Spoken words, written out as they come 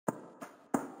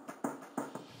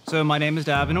So my name is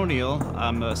Davin O'Neill.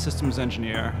 I'm a systems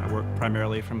engineer. I work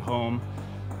primarily from home.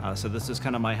 So this is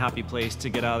kind of my happy place to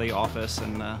get out of the office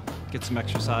and get some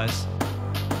exercise.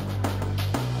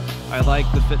 I like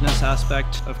the fitness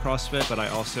aspect of CrossFit, but I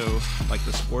also like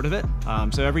the sport of it.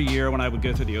 So every year when I would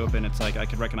go through the Open, it's like I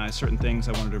could recognize certain things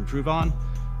I wanted to improve on.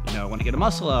 You know, I want to get a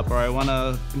muscle up, or I want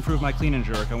to improve my clean and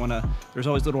jerk. There's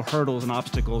always little hurdles and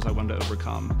obstacles I wanted to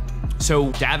overcome.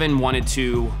 So Davin wanted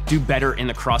to do better in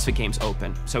the CrossFit Games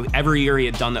Open. So every year he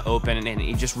had done the Open and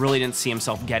he just really didn't see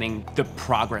himself getting the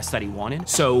progress that he wanted.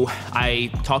 So I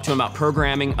talked to him about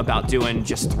programming, about doing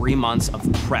just 3 months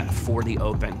of prep for the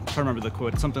Open. I remember the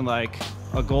quote, it's something like,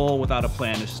 a goal without a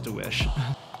plan is just a wish.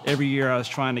 Every year I was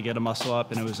trying to get a muscle up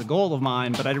and it was a goal of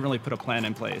mine, but I didn't really put a plan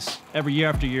in place. Every year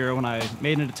after year when I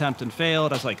made an attempt and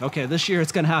failed, I was like, okay, this year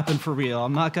it's gonna happen for real.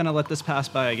 I'm not gonna let this pass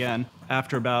by again.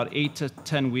 After about 8 to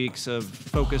 10 weeks of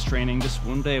focused training, just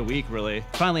one day a week really,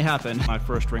 finally happened, my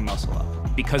first ring muscle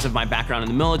up. Because of my background in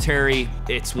the military,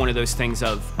 it's one of those things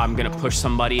of I'm gonna push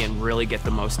somebody and really get the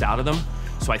most out of them.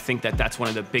 So I think that that's one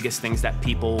of the biggest things that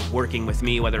people working with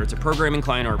me, whether it's a programming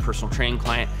client or a personal training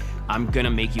client, I'm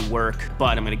gonna make you work,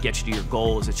 but I'm gonna get you to your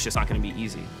goals. It's just not gonna be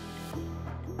easy.